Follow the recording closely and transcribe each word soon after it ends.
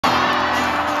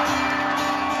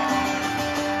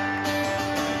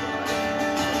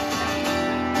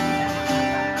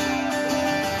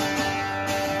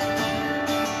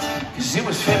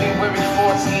February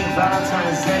 14th,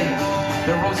 Valentine's Day.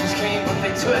 The roses came, but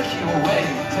they took you away.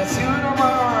 Tattooed on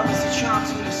my arm is a charm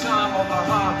to the sum of my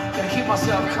harm. Gotta keep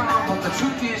myself calm, but the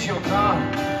truth is you're gone.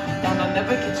 And I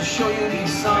never get to show you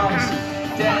these songs.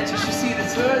 Dad, you should see the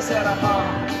tours that I'm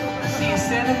on. See you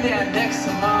standing there next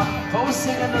to Mom, both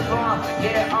singing along,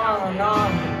 yeah, on and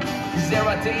on. Cause there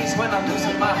are days when I'm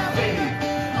losing my faith.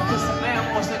 Cause the man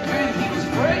wasn't good, he was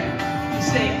great. He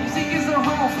say music is a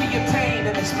home for your pain.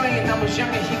 And explain I was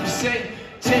younger, he would say,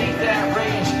 take that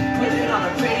rage, put it on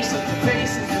a page, let the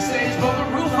pace is the stage, blow the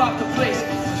roof off the place.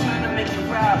 I'm trying to make you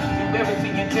proud, do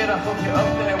everything you did. I hope you're up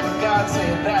there with God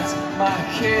saying that's my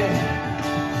kid.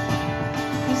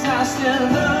 Cause I still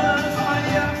look for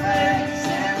your face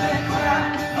in the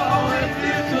crowd. Oh, if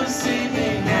you could see me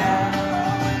now,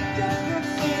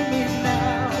 see me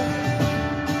now.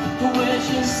 Would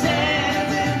you stand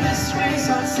in this race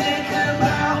or take a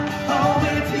bow? Oh,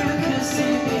 if you could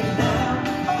see me now,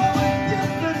 oh, if you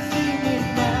could see me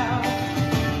now.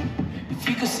 If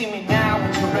you could see me now,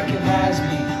 would you recognize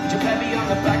me? Would you pat me on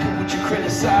the back or would you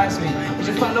criticize me? Would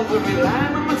you follow every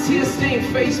line on my tear-stained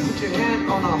face? Put your hand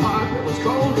on a heart that was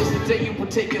cold as the day you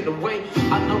would take it away.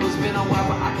 I know it's been a while,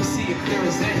 but I can see it clear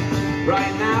as day.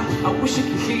 Right now, I wish I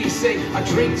could hear you say I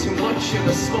drink too much and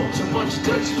I smoke too much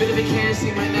Dutch. But if you can't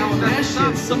see me now, that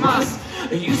shit's a must.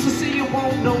 I used to say you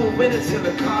won't know a winner till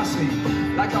it cost me.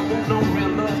 Like I won't know real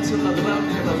love till I love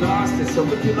till I lost it. So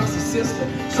if you lost a sister,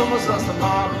 someone's lost a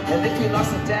mom. And if you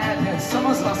lost a dad, then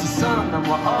someone's lost a son. And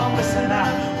we're all missing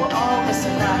out, we're all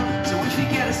missing out. So if you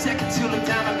get a second to look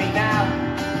down at me now,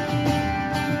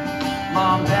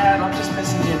 Mom, Dad, I'm just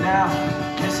missing you now,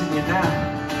 missing you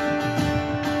now.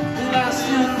 Lost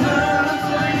in love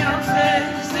for your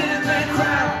face in the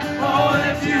crowd. Oh,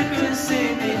 if you could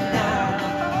see me now,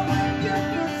 if you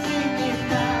could see me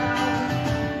now.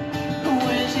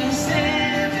 Would you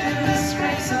stand in this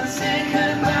race and say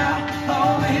goodbye?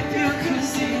 Oh, if you could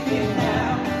see me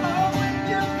now, oh, if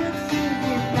you could see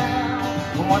me now.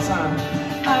 One more time.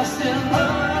 I still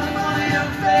love for your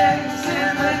face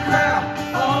in the crowd.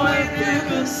 Oh, if you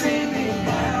could see me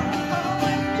now.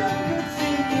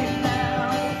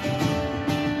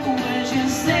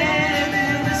 Stand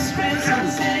in this race and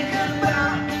say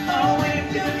goodbye. Oh,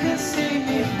 if you could see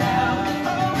me now.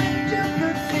 Oh, if you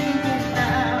could see me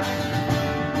now.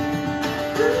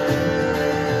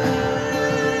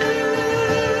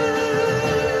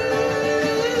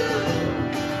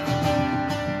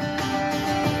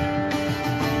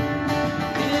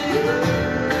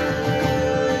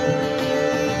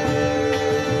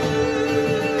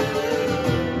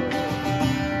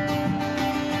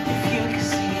 If you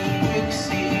could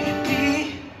see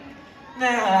me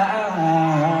now.